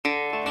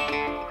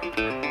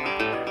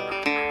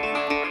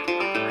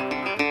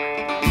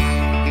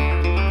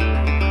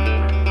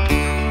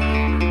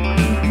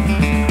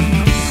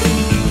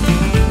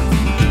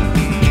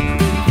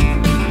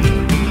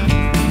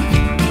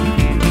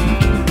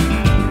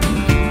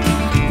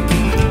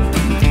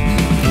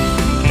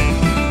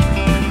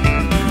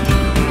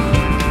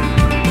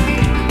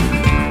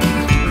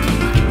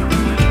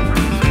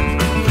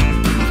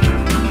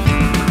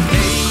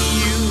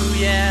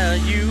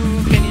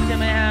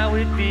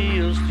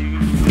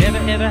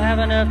never ever have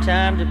enough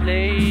time to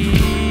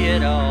play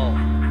at all.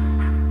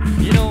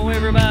 You know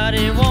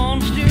everybody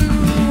wants to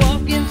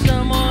walk in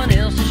someone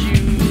else's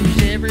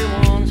shoes.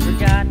 Everyone's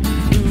forgotten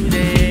who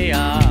they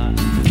are.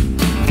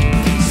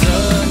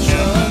 Such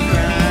a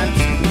grind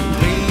to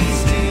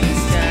waste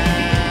his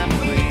time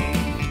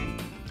away.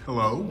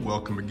 Hello,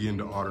 welcome again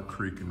to Otter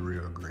Creek in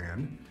Rio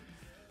Grande.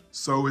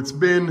 So it's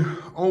been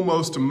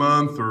almost a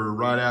month or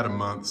right at a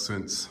month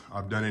since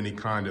I've done any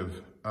kind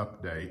of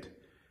update.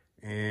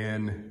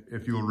 And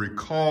if you'll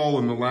recall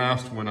in the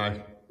last one,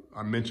 I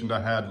mentioned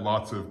I had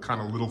lots of kind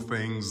of little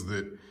things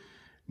that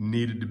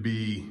needed to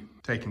be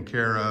taken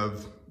care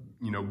of,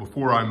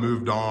 before I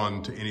moved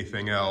on to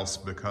anything else,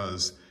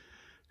 because,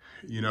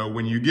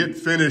 when you get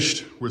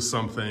finished with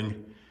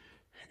something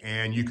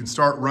and you can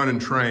start running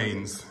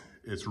trains,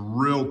 it's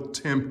real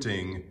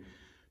tempting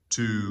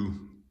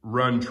to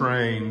run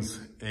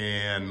trains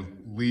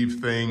and leave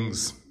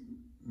things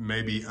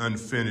maybe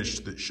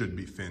unfinished that should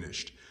be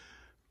finished.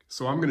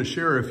 So I'm going to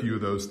share a few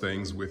of those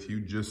things with you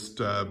just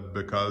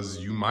because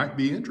you might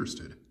be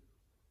interested.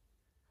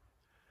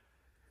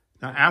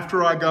 Now,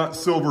 after I got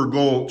Silver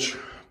Gulch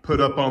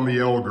put up on the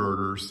L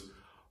girders,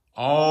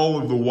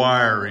 all of the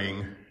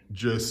wiring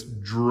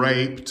just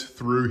draped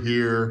through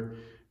here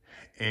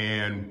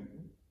and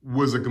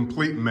was a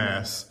complete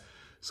mess.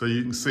 So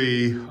you can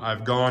see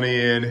I've gone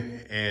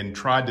in and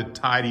tried to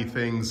tidy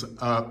things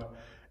up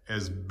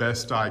as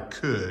best I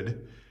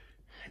could.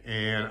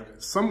 And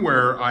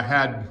somewhere I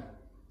had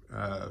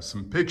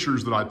some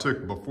pictures that I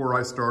took before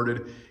I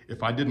started.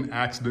 If I didn't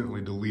accidentally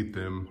delete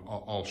them,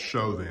 I'll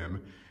show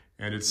them.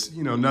 And it's,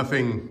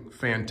 nothing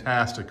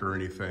fantastic or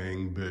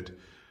anything, but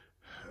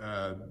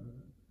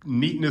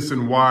neatness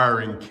and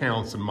wiring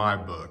counts in my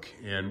book.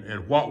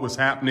 And what was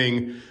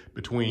happening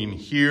between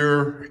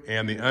here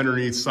and the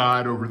underneath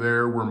side over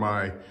there where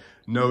my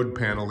node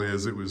panel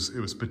is, it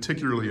was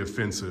particularly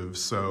offensive.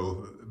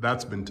 So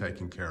that's been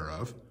taken care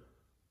of.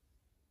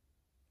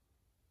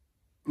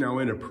 Now,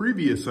 in a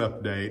previous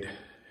update,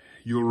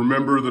 you'll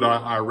remember that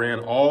I ran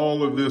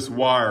all of this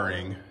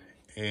wiring,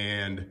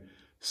 and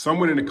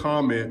someone in a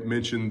comment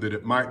mentioned that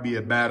it might be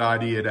a bad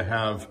idea to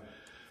have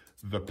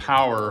the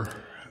power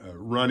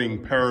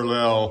running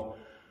parallel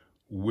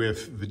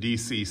with the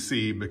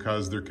DCC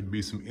because there could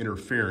be some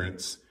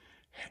interference.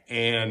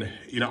 And,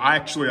 I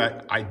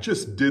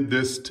just did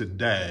this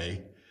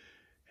today,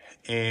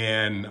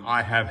 and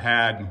I have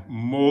had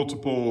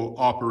multiple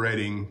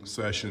operating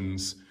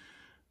sessions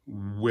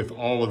with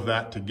all of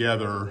that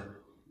together,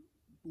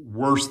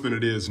 worse than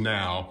it is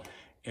now.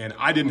 And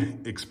I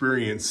didn't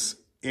experience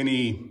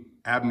any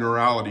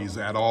abnormalities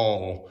at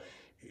all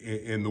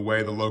in the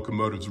way the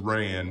locomotives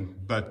ran.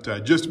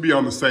 But just to be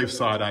on the safe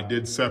side, I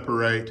did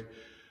separate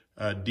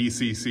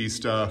DCC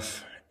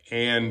stuff,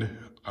 and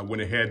I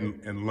went ahead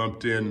and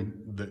lumped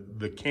in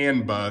the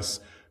CAN bus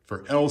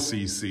for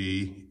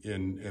LCC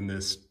in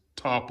this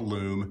top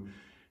loom,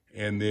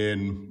 and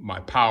then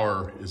my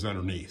power is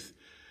underneath.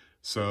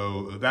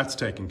 So that's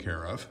taken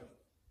care of.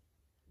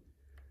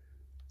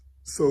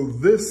 So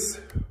this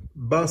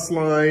bus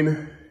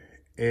line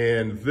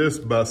and this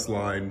bus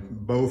line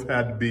both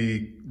had to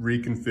be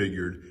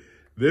reconfigured.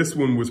 This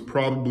one was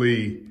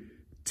probably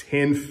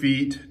 10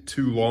 feet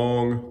too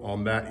long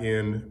on that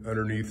end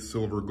underneath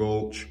Silver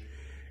Gulch.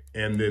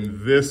 And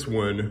then this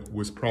one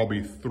was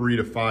probably 3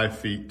 to 5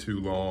 feet too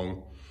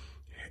long.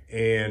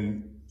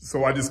 And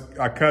so I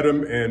cut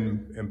them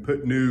and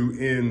put new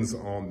ends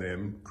on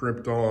them,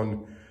 crimped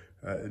on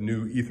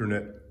new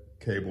Ethernet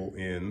cable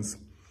ends.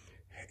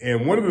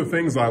 And one of the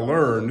things I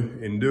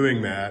learned in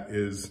doing that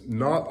is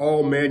not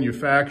all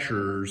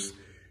manufacturers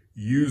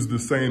use the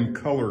same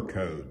color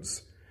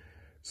codes.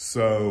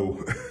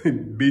 So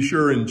be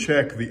sure and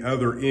check the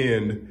other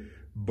end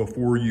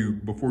before you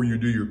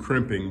do your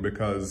crimping,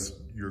 because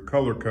your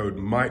color code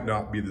might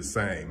not be the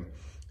same.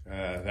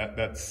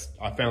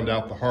 I found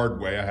out the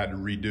hard way. I had to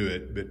redo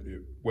it, but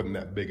it wasn't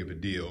that big of a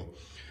deal.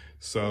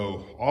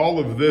 So all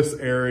of this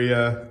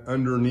area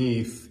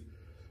underneath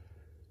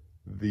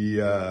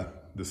the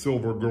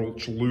Silver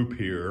Gulch loop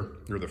here,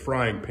 or the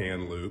frying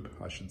pan loop,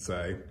 I should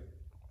say,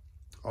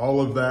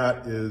 all of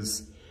that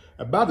is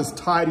about as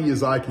tidy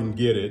as I can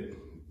get it.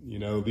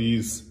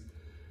 These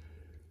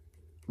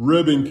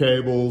ribbon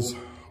cables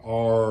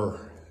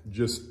are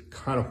just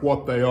kind of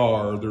what they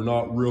are. They're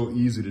not real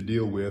easy to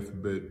deal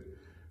with, but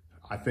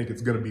I think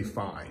it's going to be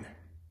fine.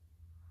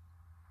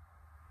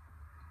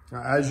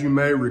 Now, as you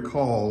may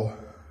recall,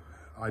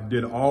 I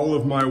did all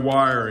of my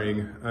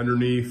wiring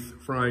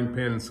underneath Frying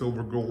Pan and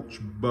Silver Gulch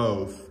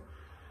both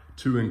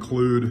to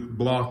include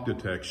block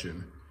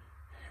detection.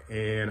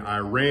 And I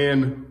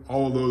ran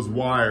all of those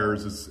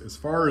wires as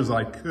far as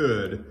I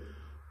could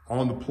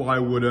on the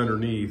plywood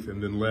underneath,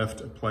 and then left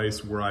a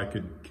place where I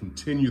could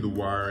continue the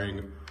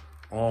wiring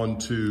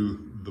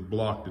onto the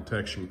block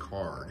detection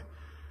card.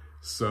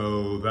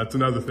 So that's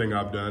another thing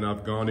I've done.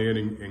 I've gone in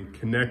and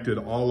connected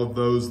all of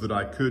those that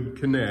I could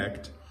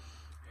connect.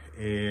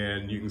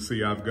 And you can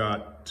see I've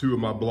got 2 of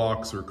my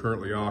blocks are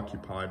currently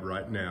occupied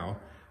right now.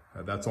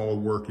 That's all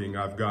working.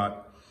 I've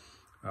got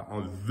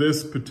On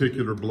this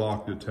particular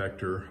block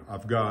detector,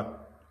 I've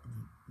got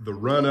the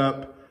run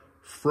up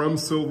from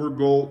Silver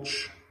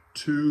Gulch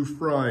to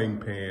Frying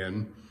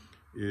Pan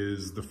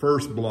is the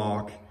first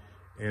block,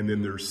 and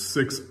then there's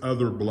 6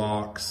 other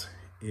blocks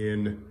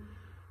in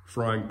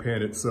Frying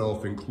Pan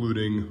itself,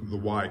 including the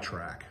Y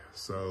track.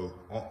 So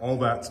all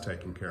that's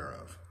taken care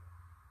of.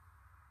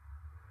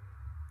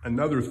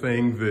 Another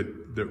thing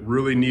that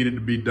really needed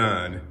to be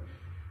done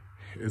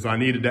is I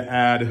needed to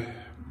add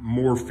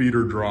more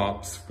feeder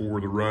drops for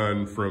the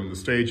run from the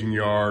staging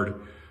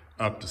yard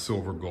up to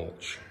Silver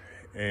Gulch.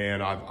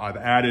 And I've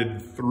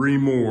added 3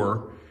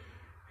 more.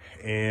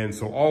 And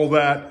so all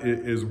that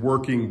is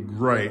working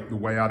great the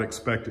way I'd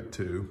expect it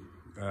to.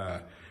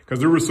 Because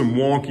there was some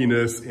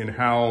wonkiness in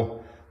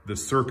how the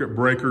circuit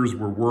breakers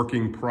were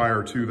working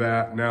prior to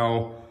that.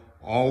 Now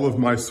all of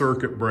my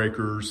circuit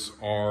breakers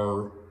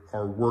are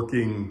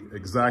working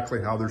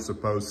exactly how they're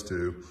supposed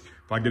to.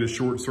 If I get a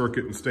short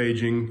circuit in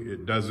staging,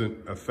 it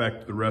doesn't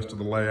affect the rest of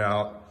the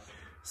layout.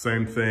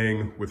 Same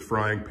thing with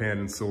Frying Pan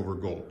and Silver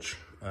Gulch.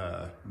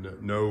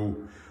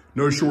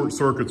 No short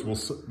circuits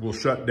will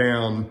shut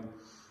down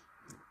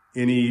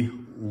any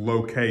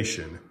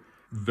location.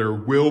 There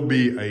will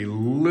be a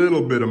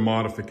little bit of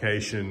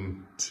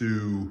modification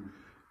to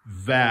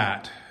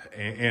that,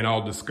 and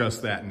I'll discuss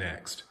that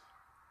next.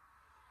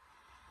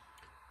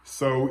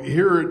 So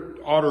here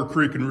at Otter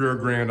Creek and Rio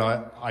Grande,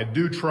 I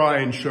do try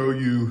and show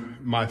you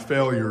my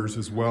failures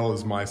as well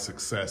as my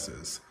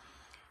successes.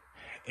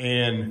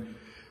 And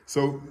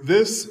so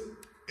this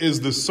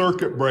is the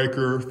circuit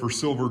breaker for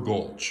Silver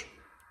Gulch.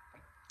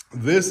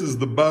 This is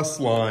the bus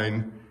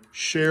line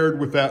shared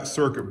with that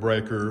circuit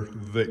breaker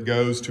that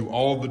goes to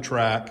all of the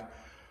track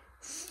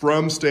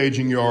from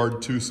staging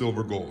yard to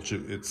Silver Gulch.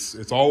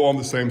 It's all on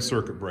the same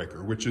circuit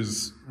breaker, which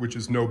is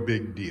no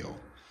big deal.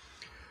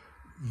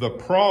 The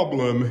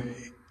problem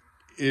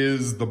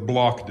is the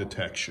block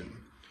detection.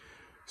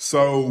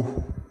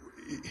 So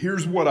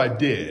here's what I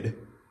did.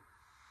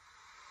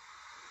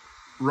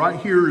 Right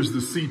here is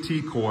the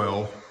CT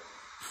coil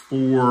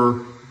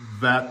for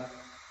that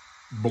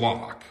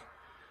block,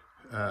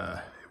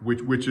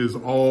 which is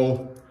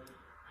all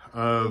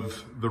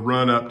of the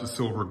run up to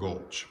Silver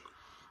Gulch.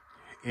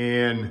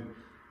 And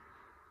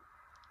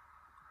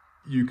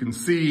you can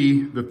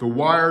see that the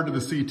wire to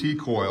the CT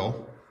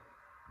coil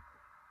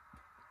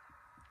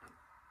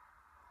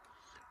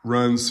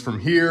runs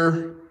from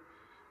here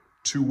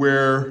to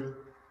where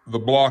the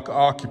block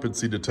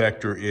occupancy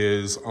detector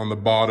is on the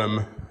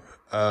bottom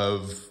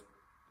of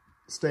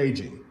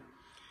staging.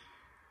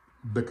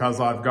 Because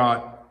I've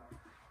got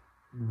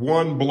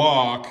one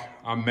block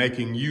I'm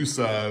making use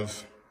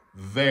of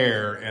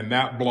there, and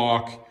that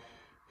block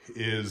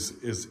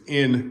is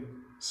in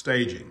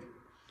staging.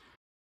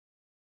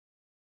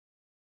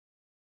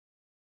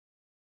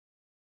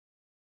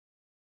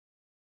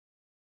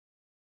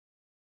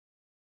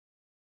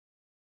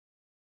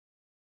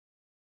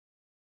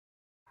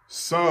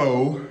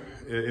 So,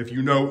 if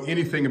you know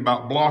anything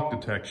about block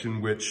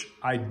detection, which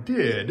I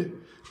did,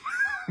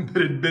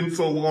 but it had been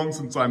so long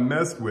since I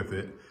messed with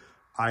it,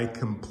 I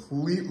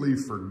completely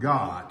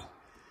forgot.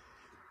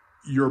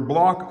 Your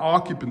block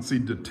occupancy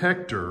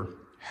detector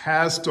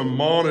has to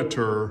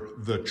monitor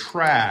the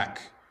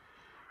track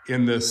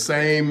in the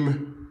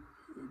same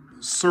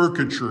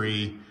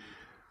circuitry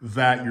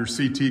that your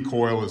CT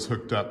coil is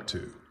hooked up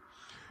to.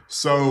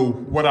 So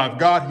what I've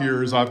got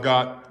here is I've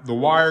got the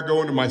wire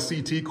going to my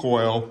CT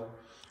coil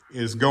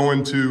is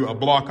going to a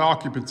block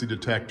occupancy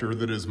detector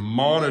that is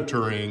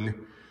monitoring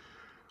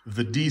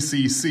the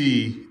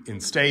DCC in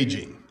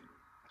staging.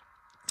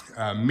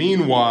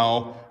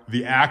 Meanwhile,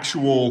 the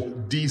actual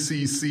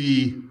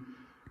DCC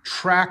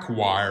track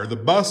wire, the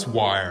bus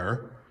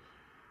wire,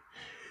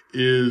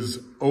 is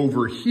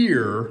over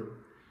here,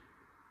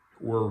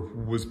 or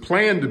was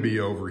planned to be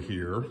over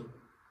here,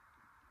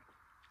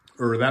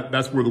 or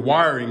that's where the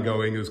wiring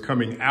going is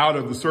coming out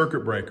of the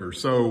circuit breaker.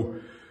 So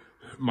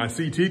my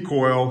CT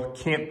coil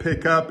can't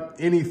pick up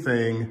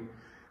anything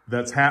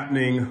that's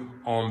happening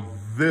on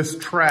this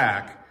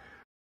track.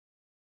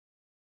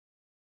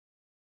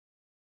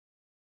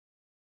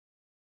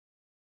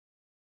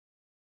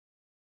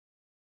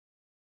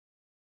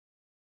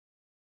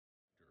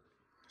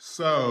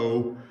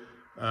 So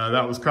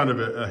that was kind of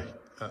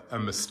a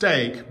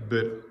mistake,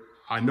 but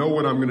I know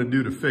what I'm going to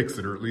do to fix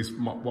it, or at least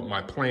what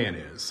my plan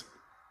is.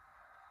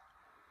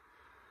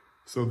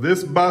 So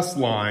this bus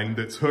line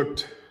that's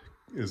hooked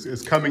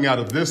is coming out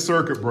of this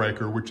circuit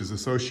breaker, which is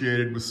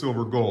associated with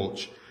Silver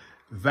Gulch.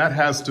 That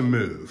has to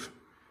move.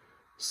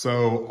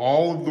 So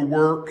all of the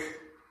work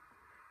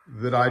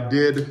that I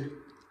did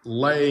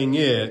laying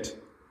it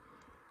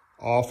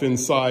off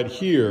inside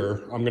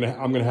here, I'm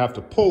gonna have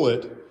to pull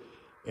it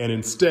and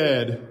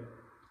instead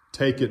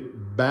take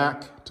it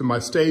back to my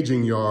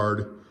staging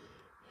yard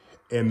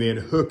and then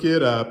hook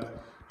it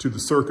up to the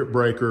circuit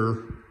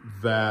breaker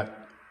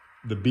that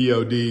the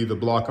BOD, the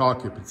block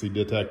occupancy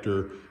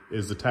detector,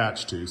 is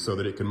attached to, so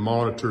that it can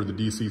monitor the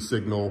DC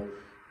signal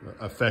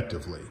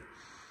effectively.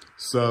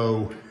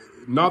 So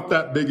not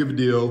that big of a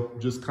deal,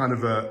 just kind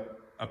of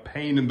a a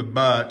pain in the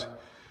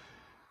butt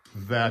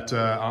that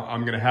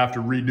I'm gonna have to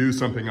redo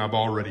something I've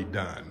already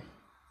done.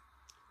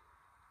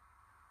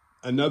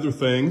 Another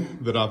thing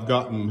that I've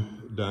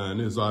gotten done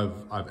is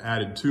I've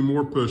added 2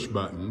 more push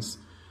buttons.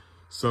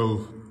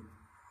 So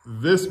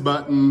this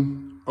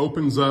button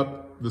opens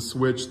up the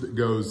switch that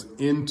goes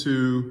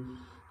into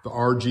the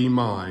RG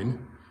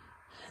mine,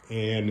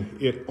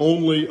 and it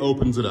only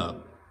opens it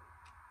up.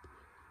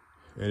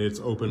 And it's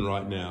open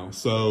right now.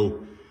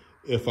 So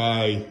if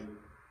I'm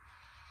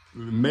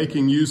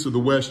making use of the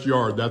west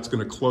yard, that's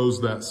gonna close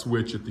that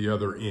switch at the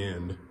other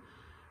end.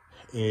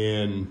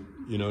 And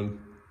you know,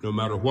 no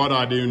matter what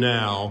I do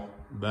now,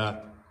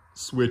 that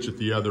switch at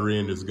the other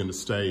end is gonna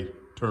stay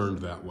turned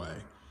that way.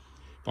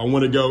 If I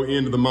wanna go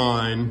into the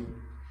mine,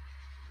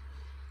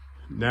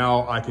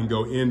 now I can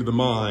go into the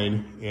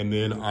mine, and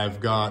then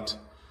I've got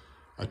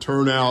a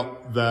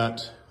turnout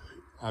that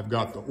I've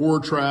got the ore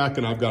track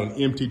and I've got an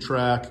empty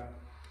track.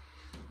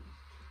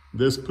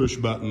 This push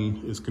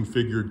button is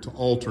configured to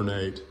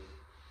alternate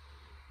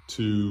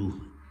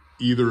to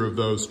either of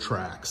those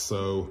tracks.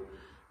 So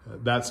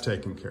that's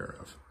taken care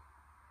of.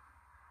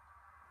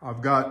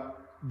 I've got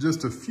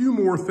just a few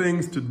more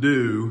things to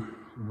do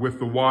with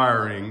the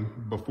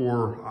wiring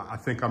before I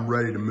think I'm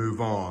ready to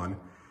move on.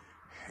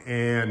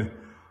 And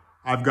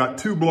I've got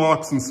 2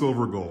 blocks in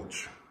Silver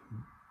Gulch.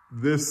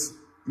 This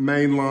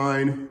main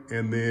line,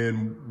 and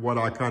then what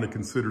I kind of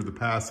consider the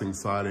passing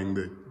siding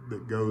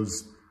that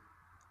goes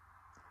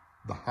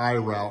the high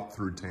route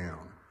through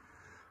town.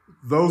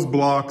 Those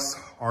blocks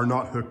are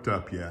not hooked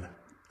up yet.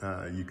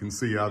 You can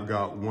see I've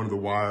got one of the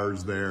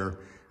wires there.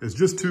 It's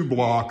just 2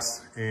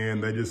 blocks,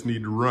 and they just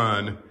need to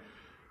run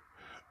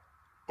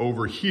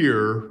over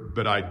here,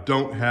 but I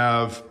don't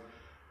have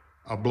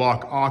a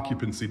block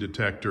occupancy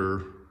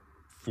detector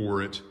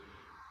for it,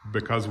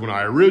 because when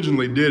I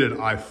originally did it,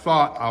 I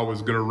thought I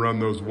was gonna run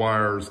those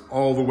wires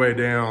all the way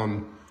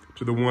down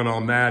to the one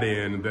on that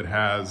end that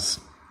has,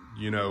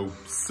 you know,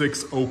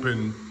 6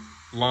 open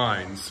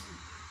lines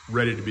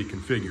ready to be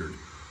configured.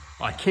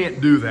 I can't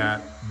do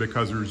that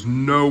because there's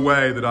no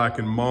way that I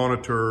can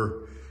monitor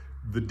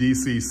the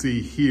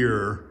DCC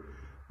here,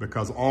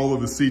 because all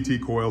of the CT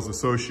coils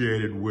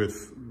associated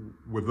with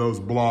those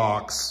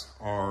blocks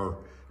are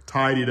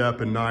tidied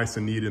up and nice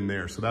and neat in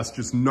there. So that's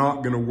just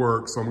not gonna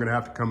work. So I'm gonna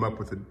have to come up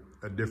with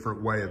a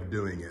different way of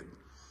doing it.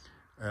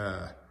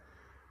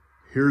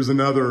 Here's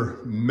another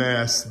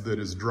mess that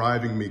is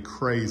driving me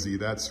crazy.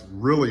 That's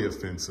really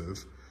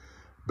offensive,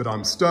 but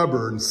I'm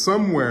stubborn.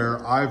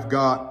 Somewhere I've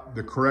got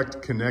the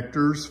correct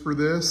connectors for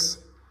this.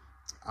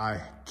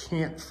 I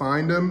can't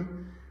find them.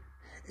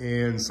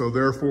 And so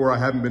therefore I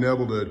haven't been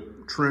able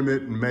to trim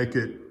it and make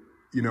it,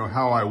 you know,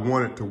 how I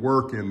want it to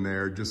work in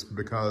there, just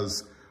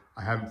because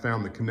I haven't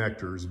found the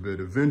connectors.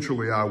 But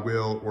eventually I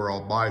will, or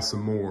I'll buy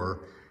some more,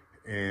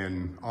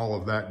 and all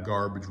of that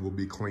garbage will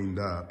be cleaned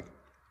up.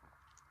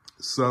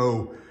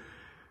 So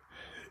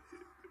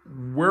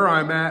where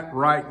I'm at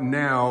right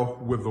now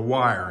with the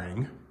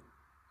wiring,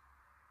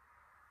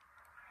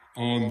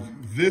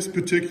 on this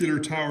particular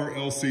tower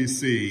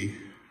LCC,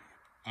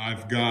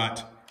 I've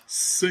got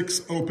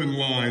 6 open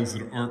lines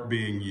that aren't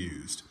being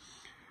used.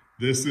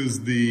 This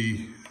is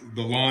the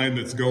line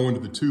that's going to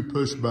the 2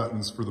 push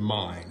buttons for the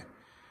mine.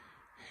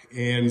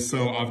 And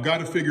so I've got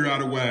to figure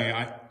out a way.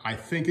 I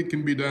think it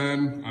can be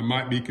done. I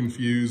might be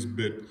confused,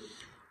 but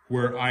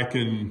where I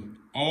can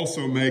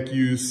also make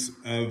use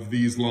of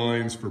these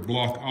lines for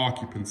block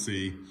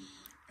occupancy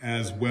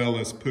as well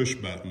as push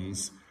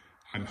buttons.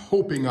 I'm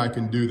hoping I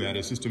can do that.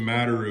 It's just a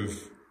matter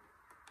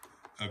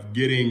of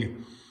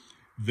getting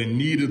the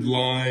needed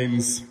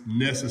lines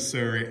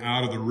necessary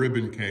out of the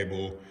ribbon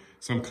cable,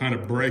 some kind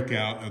of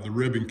breakout of the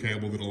ribbon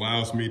cable that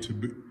allows me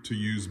to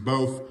use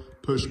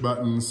both push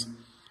buttons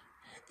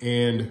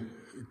and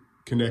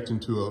connect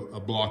into a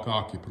block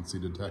occupancy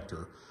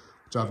detector.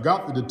 Which I've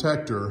got the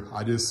detector,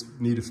 I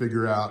just need to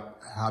figure out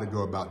how to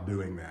go about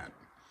doing that.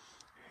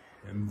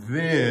 And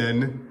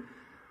then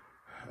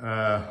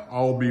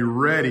I'll be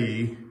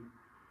ready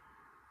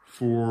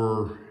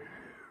for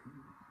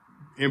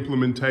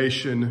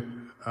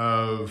implementation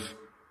of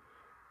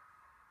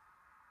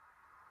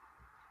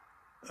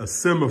a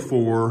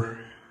semaphore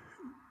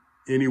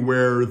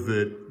anywhere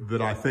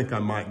that I think I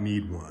might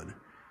need one.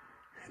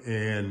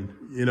 And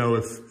you know,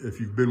 if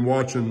you've been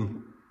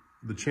watching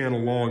the channel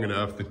long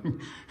enough,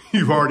 then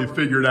you've already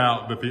figured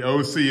out that the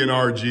OC and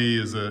RG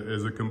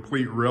is a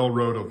complete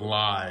railroad of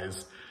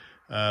lies.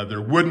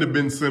 There wouldn't have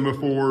been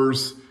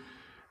semaphores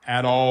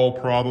at all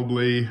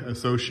probably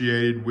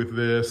associated with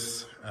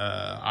this.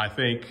 I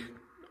think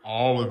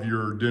all of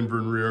your Denver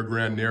and Rio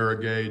Grande narrow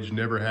gauge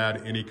never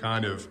had any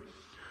kind of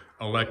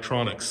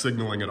electronic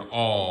signaling at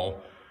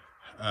all.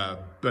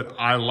 But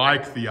I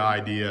like the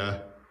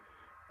idea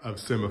of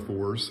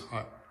semaphores.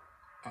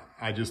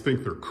 I just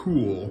think they're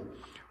cool.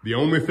 The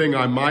only thing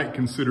I might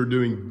consider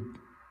doing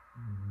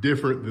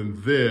different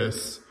than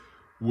this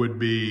would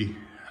be,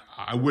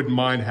 I wouldn't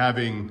mind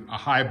having a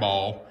high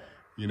ball,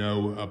 you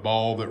know, a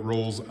ball that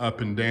rolls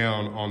up and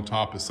down on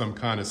top of some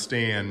kind of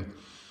stand,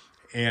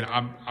 And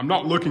I'm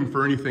not looking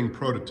for anything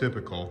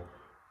prototypical.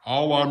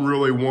 All I'm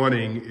really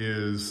wanting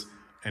is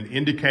an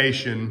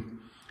indication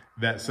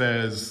that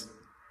says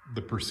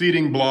the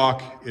preceding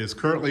block is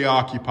currently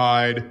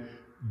occupied,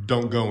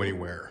 don't go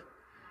anywhere.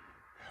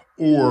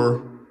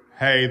 Or,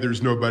 hey,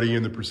 there's nobody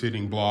in the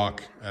preceding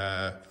block,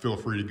 feel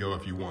free to go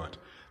if you want.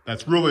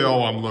 That's really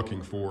all I'm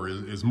looking for,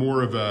 is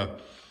more of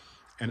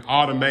an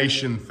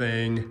automation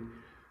thing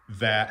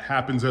that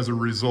happens as a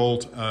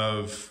result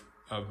of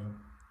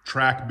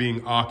track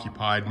being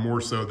occupied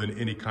more so than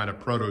any kind of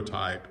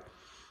prototype.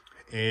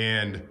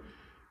 And,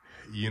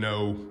 you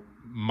know,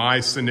 my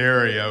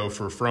scenario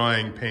for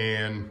Frying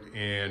Pan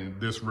and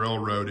this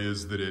railroad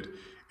is that it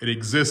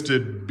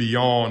existed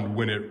beyond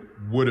when it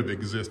would have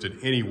existed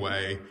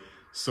anyway.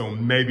 So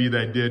maybe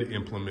they did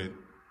implement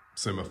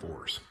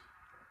semaphores.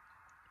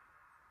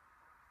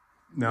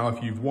 Now,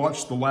 if you've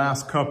watched the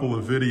last couple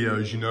of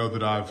videos, you know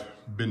that I've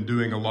been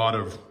doing a lot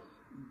of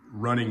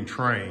running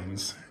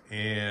trains,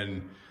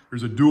 and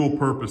there's a dual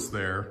purpose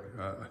there.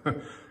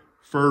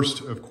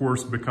 First, of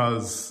course,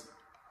 because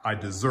I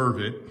deserve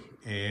it,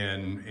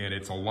 and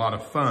it's a lot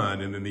of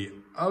fun. And then the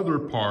other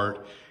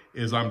part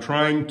is I'm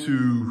trying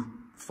to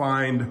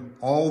find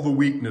all the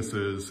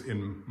weaknesses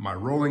in my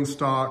rolling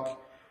stock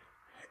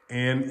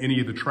and any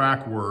of the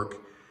track work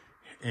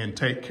and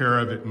take care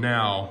of it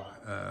now,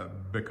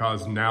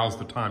 because now's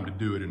the time to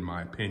do it, in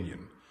my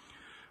opinion.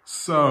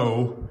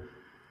 So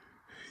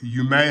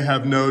you may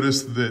have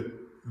noticed that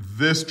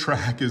this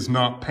track is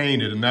not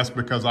painted, and that's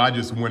because I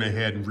just went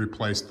ahead and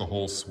replaced the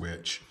whole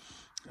switch.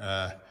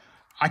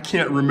 I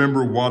can't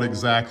remember what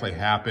exactly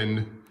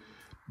happened,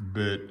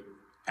 but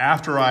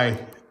after I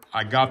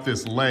got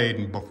this laid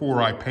and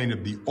before I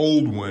painted the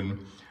old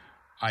one,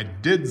 I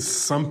did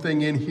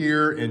something in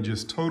here and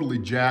just totally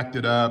jacked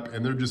it up,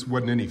 and there just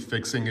wasn't any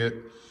fixing it.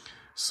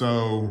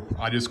 So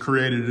I just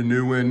created a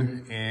new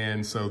one,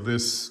 and so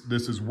this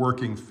is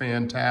working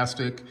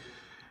fantastic.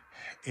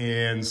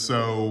 And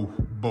so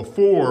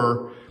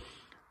before,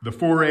 the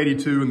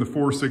 482 and the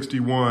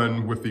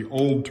 461 with the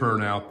old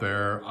turnout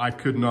there, I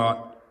could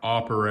not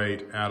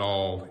operate at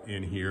all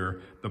in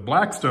here. The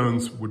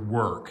Blackstones would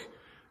work,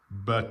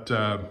 but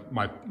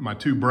my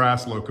two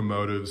brass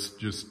locomotives,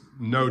 just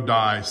no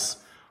dice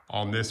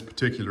on this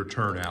particular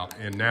turnout.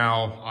 And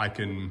now I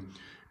can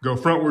go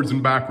frontwards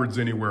and backwards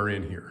anywhere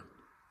in here.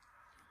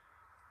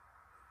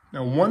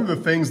 Now, one of the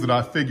things that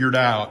I figured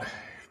out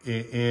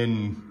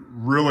in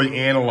really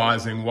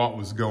analyzing what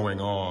was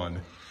going on,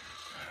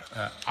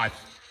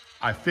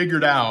 I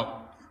figured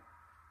out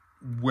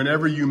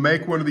whenever you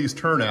make one of these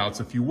turnouts,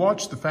 if you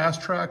watch the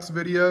Fast Tracks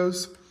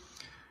videos,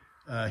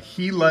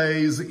 he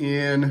lays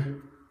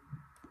in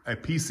a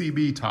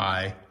PCB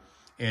tie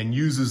and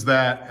uses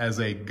that as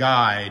a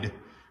guide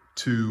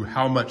to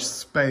how much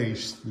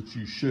space that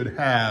you should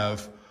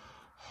have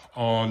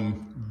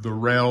on the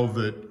rail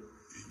that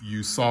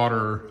you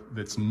solder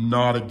that's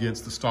not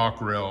against the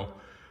stock rail.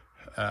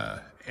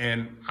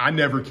 And I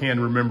never can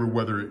remember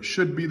whether it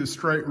should be the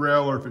straight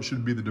rail or if it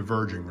should be the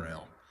diverging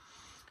rail.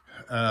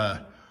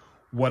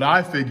 What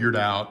I figured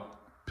out,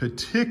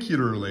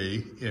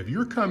 particularly if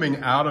you're coming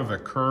out of a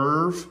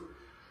curve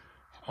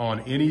on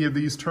any of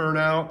these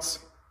turnouts,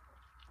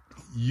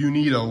 you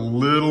need a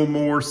little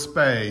more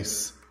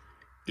space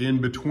in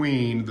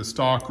between the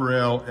stock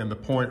rail and the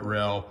point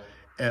rail,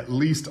 at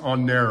least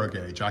on narrow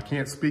gauge. I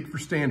can't speak for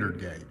standard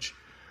gauge,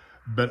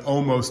 but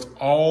almost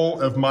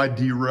all of my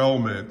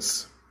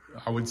derailments,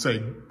 I would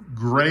say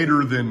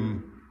greater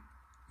than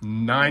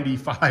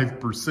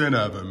 95%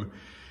 of them,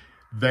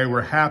 they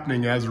were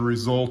happening as a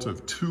result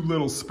of too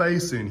little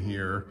space in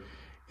here.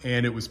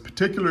 And it was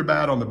particularly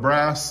bad on the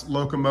brass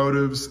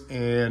locomotives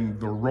and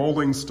the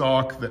rolling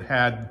stock that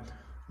had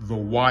the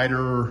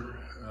wider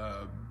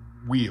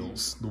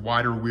wheels, the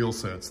wider wheel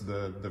sets,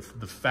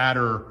 the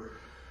fatter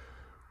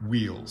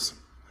wheels.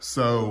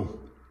 So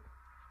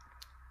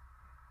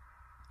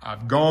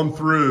I've gone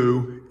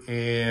through,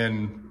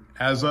 and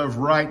as of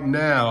right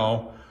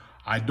now,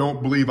 I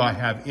don't believe I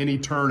have any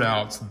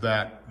turnouts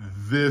that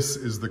this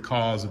is the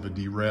cause of a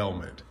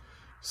derailment.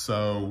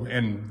 So,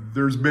 and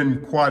there's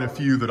been quite a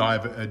few that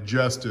I've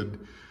adjusted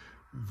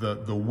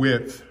the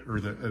width or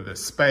the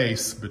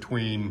space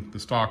between the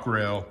stock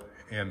rail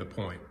and the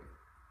point.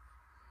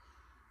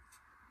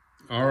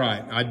 All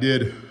right, I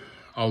did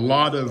a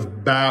lot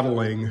of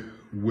battling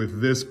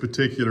with this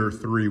particular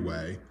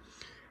three-way.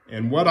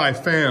 And what I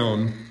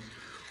found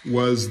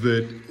was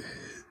that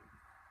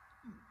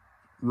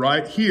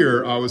right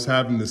here, I was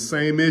having the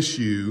same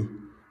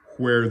issue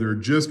where there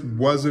just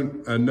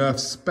wasn't enough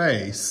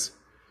space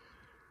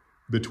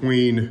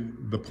between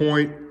the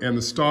point and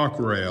the stock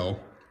rail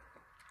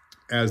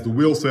as the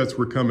wheel sets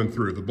were coming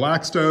through. The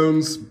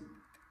Blackstones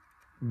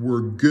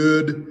were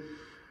good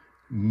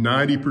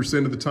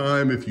 90% of the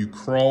time. If you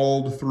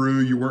crawled through,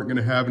 you weren't going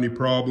to have any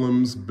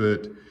problems.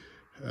 But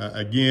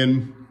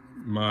again,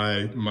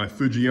 my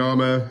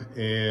Fujiyama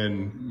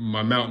and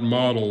my Mountain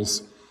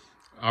models,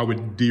 I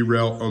would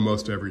derail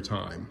almost every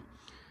time.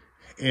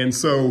 And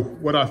so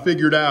what I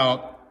figured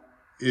out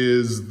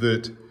is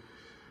that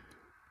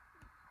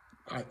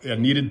I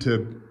needed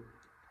to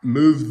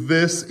move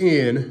this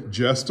in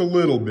just a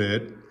little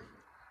bit.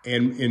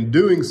 And in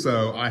doing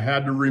so, I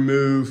had to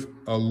remove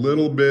a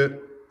little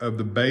bit of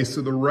the base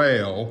of the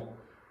rail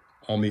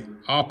on the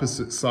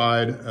opposite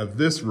side of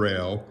this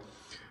rail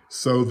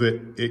so that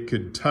it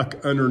could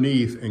tuck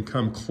underneath and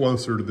come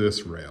closer to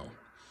this rail.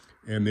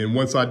 And then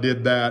once I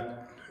did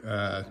that,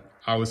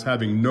 I was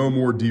having no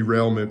more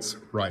derailments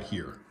right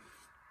here.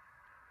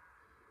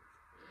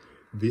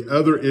 The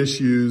other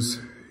issues,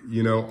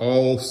 you know,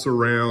 all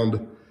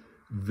surround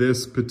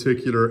this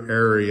particular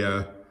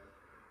area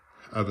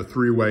of a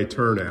three-way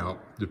turnout,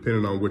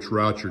 depending on which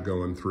route you're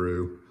going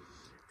through,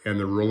 and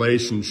the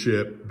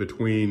relationship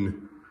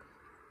between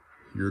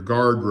your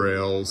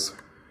guardrails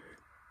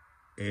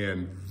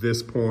and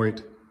this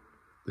point,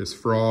 this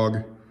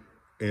frog,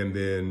 and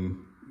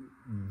then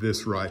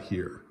this right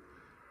here.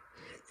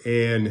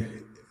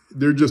 And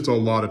there's just a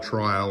lot of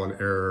trial and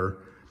error,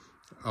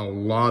 a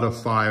lot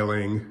of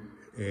filing,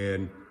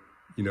 and,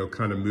 you know,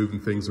 kind of moving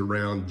things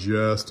around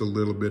just a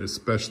little bit,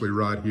 especially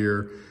right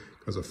here,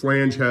 because a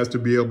flange has to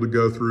be able to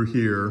go through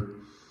here.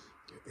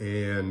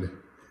 And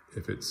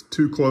if it's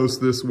too close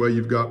this way,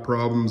 you've got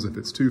problems. If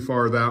it's too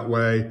far that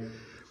way,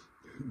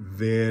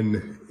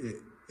 then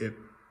it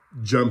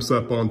jumps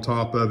up on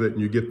top of it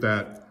and you get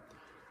that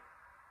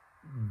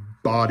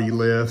body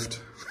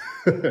lift.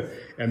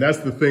 And that's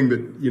the thing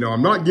that, you know,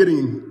 I'm not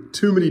getting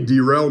too many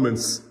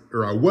derailments,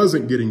 or I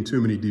wasn't getting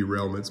too many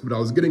derailments, but I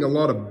was getting a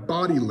lot of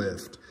body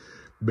lift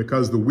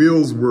because the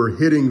wheels were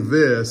hitting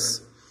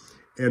this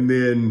and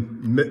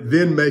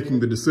then making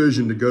the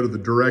decision to go to the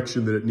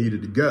direction that it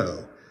needed to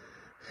go.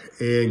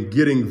 And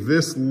getting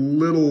this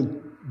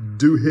little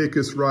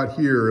doohickeys right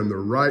here in the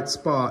right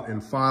spot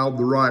and filed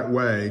the right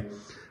way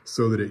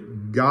so that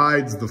it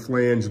guides the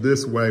flange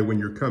this way when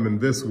you're coming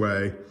this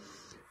way,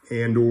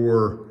 and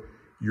or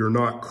you're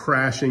not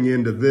crashing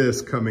into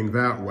this coming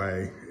that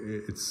way.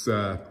 It's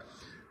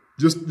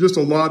just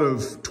a lot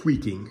of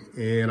tweaking.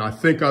 And I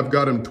think I've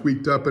got them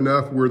tweaked up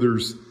enough where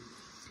there's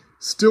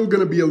still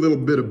gonna be a little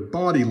bit of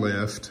body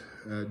lift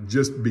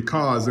just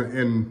because,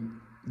 and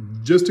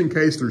just in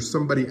case there's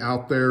somebody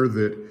out there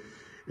that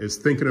is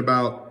thinking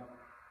about,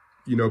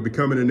 you know,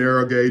 becoming a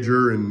narrow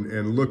gauger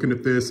and looking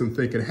at this and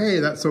thinking, hey,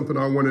 that's something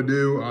I want to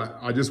do.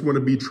 I just want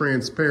to be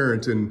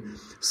transparent in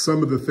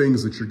some of the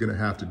things that you're going to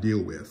have to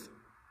deal with.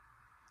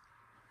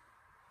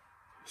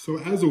 So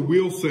as a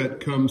wheel set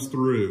comes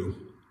through,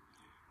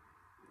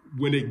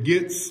 when it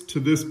gets to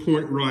this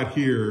point right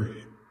here,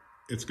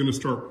 it's going to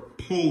start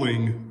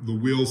pulling the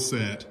wheel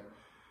set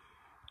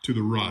to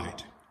the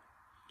right.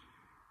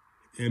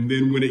 And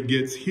then when it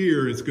gets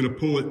here, it's going to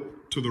pull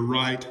it to the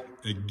right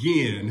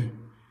again.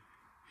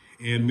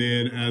 And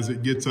then as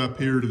it gets up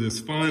here to this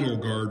final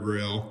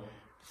guardrail,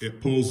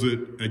 it pulls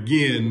it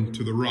again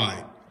to the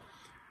right.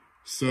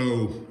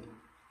 So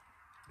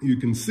you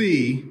can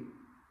see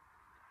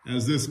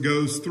as this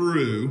goes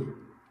through,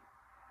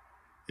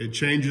 it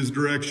changes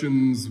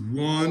directions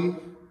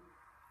 1,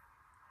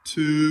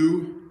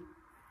 2,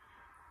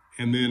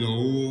 and then a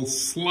little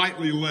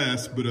slightly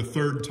less, but a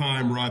third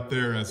time right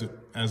there as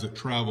it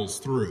travels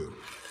through.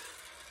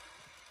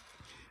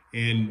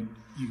 And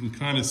you can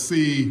kind of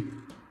see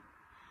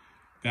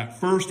that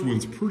first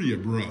one's pretty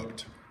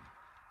abrupt.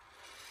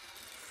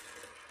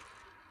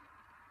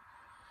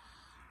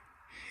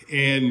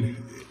 And,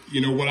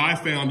 you know, what I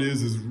found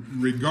is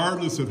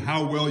regardless of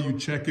how well you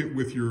check it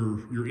with your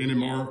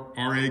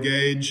NMRA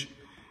gauge,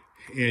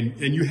 and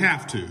you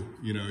have to,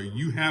 you know,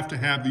 you have to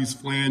have these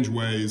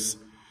flangeways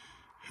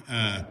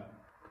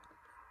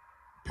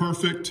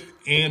perfect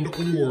and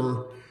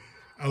or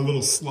a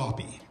little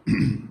sloppy.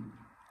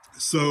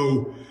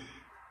 So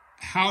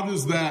how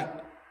does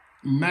that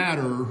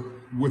matter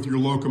with your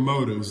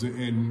locomotives?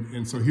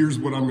 And so here's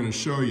what I'm going to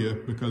show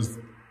you, because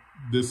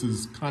this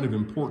is kind of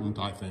important,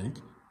 I think.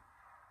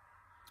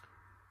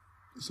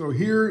 So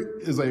here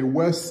is a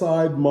West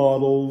Side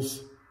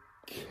Models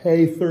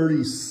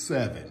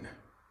K37.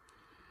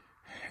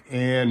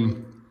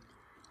 And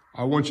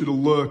I want you to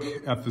look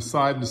at the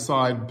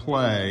side-to-side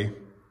play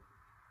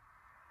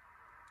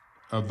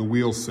of the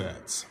wheel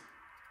sets.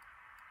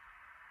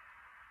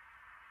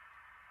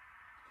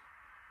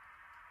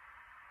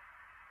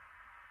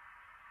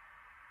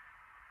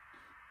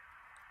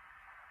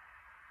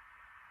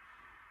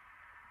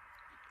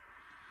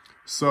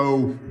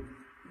 So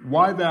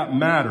why that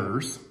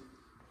matters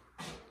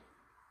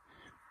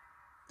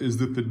is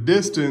that the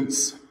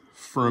distance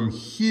from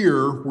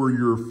here, where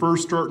you're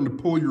first starting to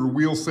pull your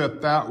wheel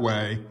set that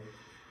way,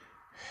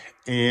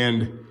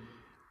 and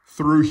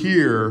through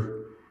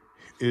here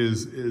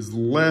is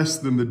less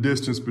than the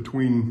distance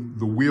between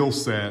the wheel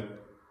set,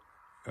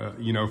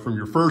 you know, from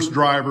your first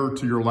driver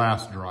to your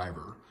last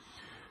driver.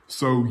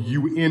 So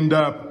you end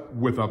up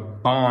with a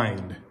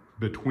bind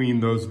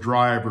between those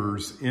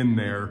drivers in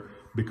there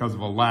because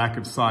of a lack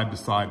of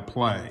side-to-side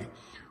play,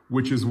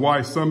 which is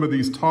why some of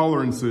these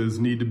tolerances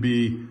need to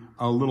be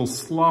a little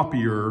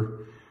sloppier.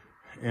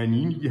 And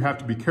you have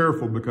to be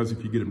careful, because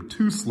if you get them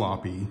too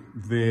sloppy,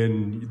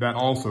 then that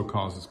also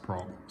causes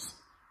problems.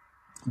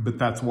 but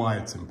that's why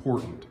it's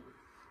important.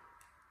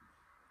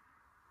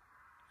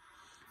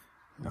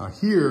 Now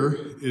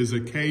here is a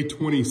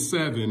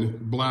K27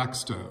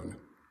 Blackstone.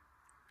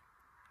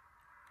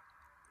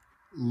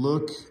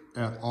 Look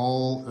at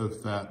all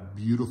of that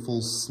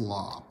beautiful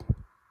slop.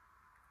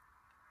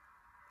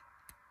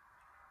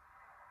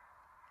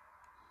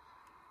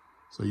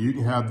 So you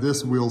can have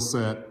this wheel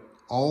set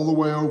all the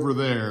way over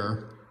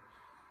there,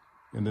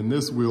 and then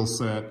this wheel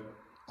set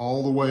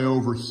all the way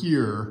over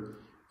here,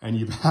 and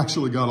you've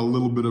actually got a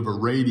little bit of a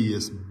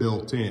radius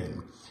built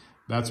in.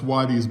 That's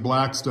why these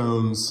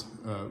Blackstones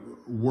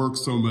work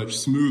so much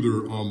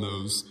smoother on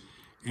those.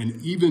 And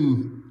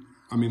even,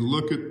 I mean,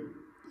 look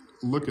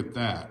at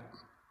that.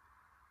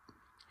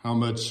 How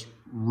much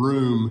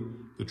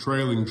room the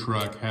trailing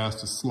truck has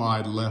to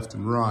slide left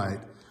and right.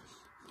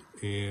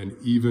 And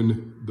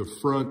even the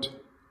front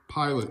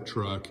pilot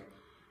truck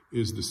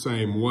is the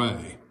same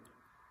way.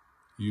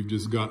 You've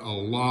just got a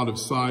lot of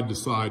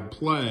side-to-side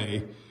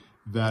play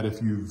that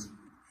if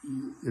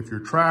your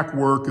track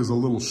work is a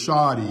little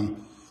shoddy,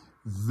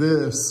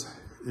 this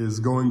is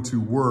going to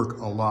work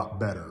a lot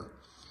better.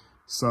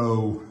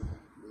 So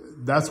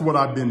that's what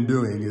I've been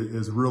doing,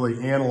 is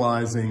really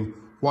analyzing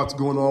what's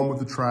going on with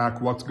the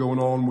track, what's going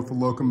on with the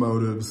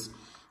locomotives,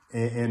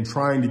 and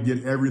trying to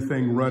get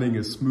everything running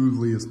as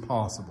smoothly as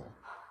possible.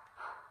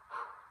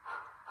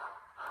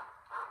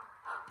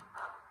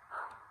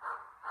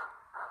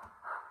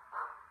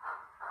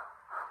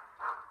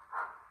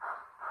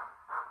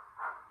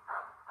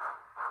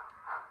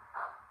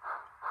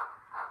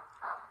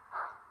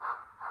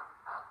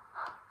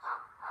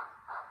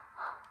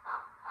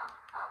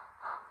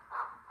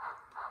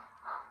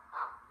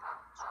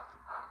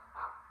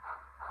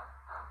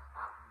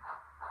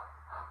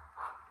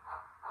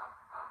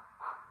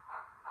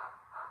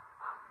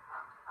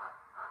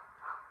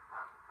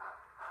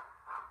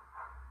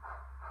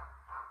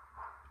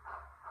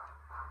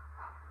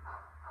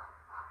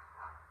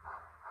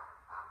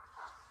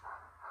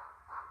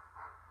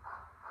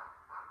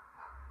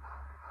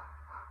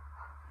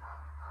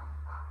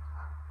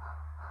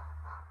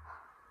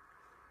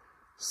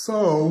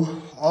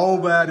 So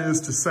all that is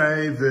to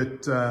say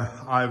that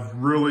I've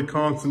really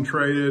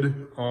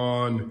concentrated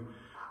on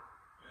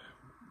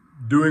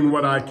doing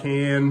what I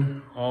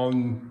can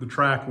on the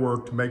track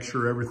work to make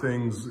sure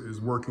everything is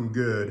working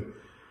good.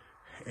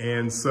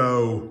 And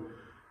so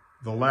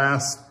the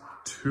last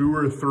 2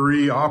 or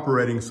 3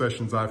 operating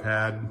sessions I've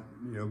had,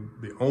 you know,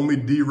 the only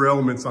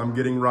derailments I'm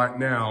getting right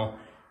now,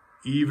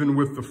 even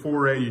with the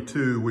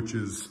 482, which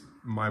is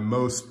my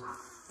most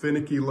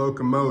finicky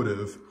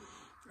locomotive,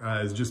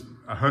 is just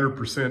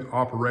 100%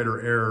 operator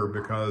error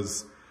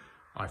because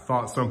I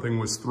thought something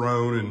was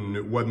thrown and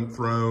it wasn't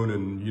thrown,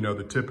 and you know,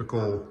 the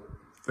typical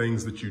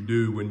things that you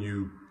do when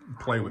you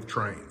play with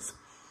trains.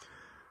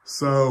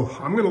 So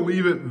I'm gonna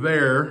leave it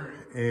there,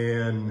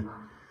 and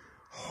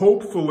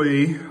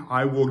hopefully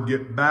I will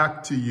get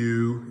back to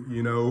you,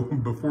 you know,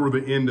 before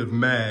the end of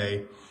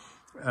May.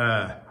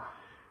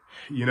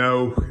 You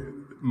know,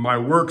 my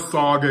work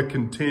saga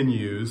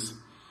continues.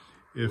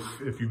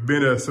 If you've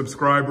been a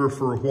subscriber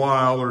for a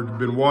while or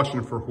been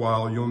watching for a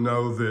while, you'll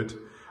know that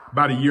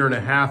about 1.5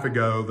 years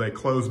ago, they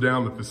closed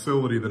down the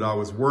facility that I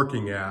was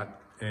working at,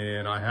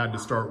 and I had to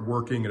start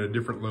working at a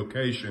different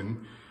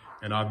location,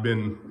 and I've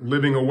been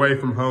living away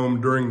from home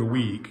during the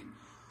week.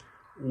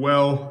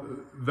 Well,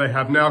 they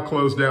have now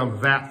closed down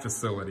that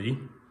facility,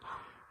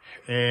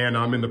 and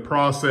I'm in the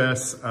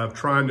process of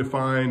trying to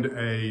find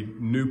a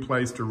new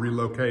place to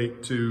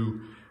relocate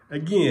to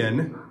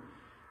again.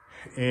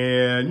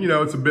 And, you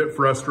know, it's a bit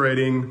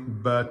frustrating,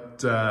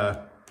 but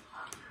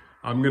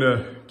I'm going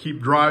to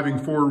keep driving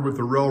forward with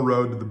the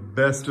railroad to the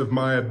best of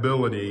my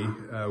ability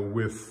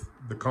with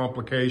the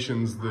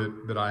complications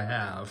that I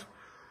have.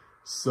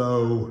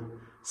 So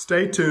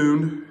stay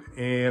tuned,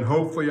 and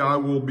hopefully I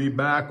will be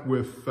back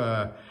with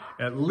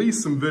at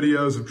least some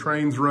videos of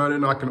trains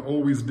running. I can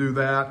always do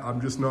that.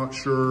 I'm just not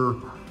sure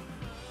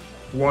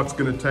what's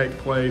going to take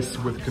place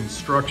with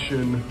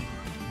construction,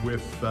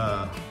 with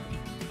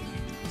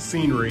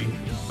scenery,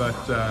 but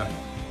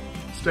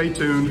stay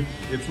tuned.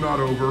 It's not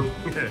over.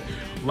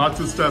 Lots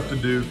of stuff to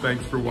do.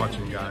 Thanks for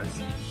watching,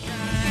 guys.